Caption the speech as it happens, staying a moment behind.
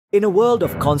In a world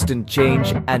of constant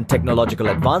change and technological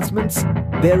advancements,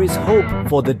 there is hope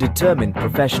for the determined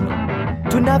professional.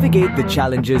 To navigate the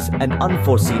challenges and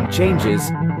unforeseen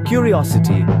changes,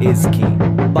 curiosity is key.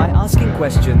 By asking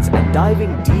questions and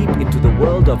diving deep into the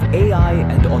world of AI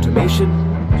and automation,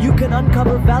 you can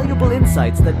uncover valuable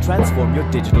insights that transform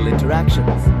your digital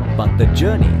interactions. But the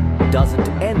journey doesn't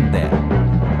end there.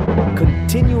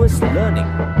 Continuous learning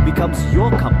becomes your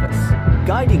compass,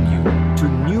 guiding you to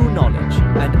new knowledge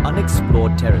and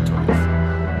unexplored territories.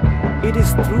 It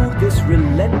is through this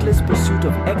relentless pursuit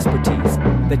of expertise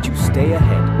that you stay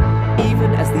ahead,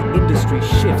 even as the industry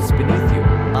shifts beneath you.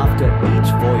 After each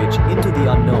voyage into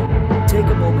the unknown, take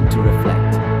a moment to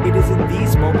reflect. It is in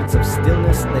these moments of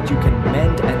stillness that you can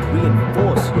mend and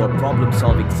reinforce your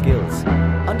problem-solving skills.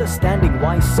 Understanding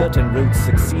why certain routes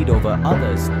succeed over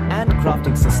others and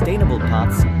crafting sustainable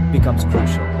paths becomes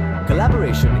crucial.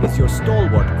 Collaboration is your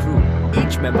stalwart crew.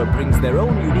 Each member brings their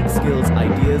own unique skills,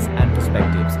 ideas, and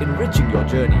perspectives, enriching your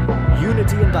journey.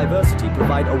 Unity and diversity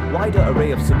provide a wider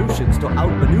array of solutions to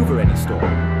outmaneuver any storm.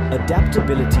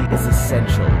 Adaptability is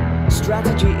essential.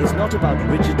 Strategy is not about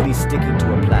rigidly sticking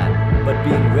to a plan, but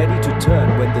being ready to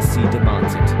turn when the sea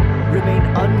demands it. Remain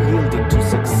unyielding to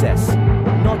success,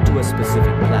 not to a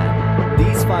specific plan.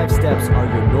 These 5 steps are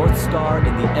your North Star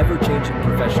in the ever-changing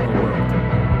professional world.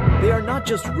 They are not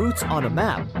just routes on a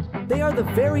map, they are the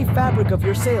very fabric of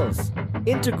your sales.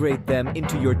 Integrate them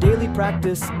into your daily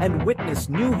practice and witness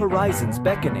new horizons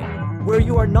beckoning, where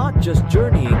you are not just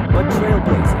journeying but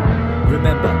trailblazing.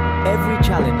 Remember, every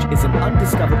challenge is an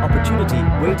undiscovered opportunity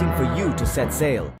waiting for you to set sail.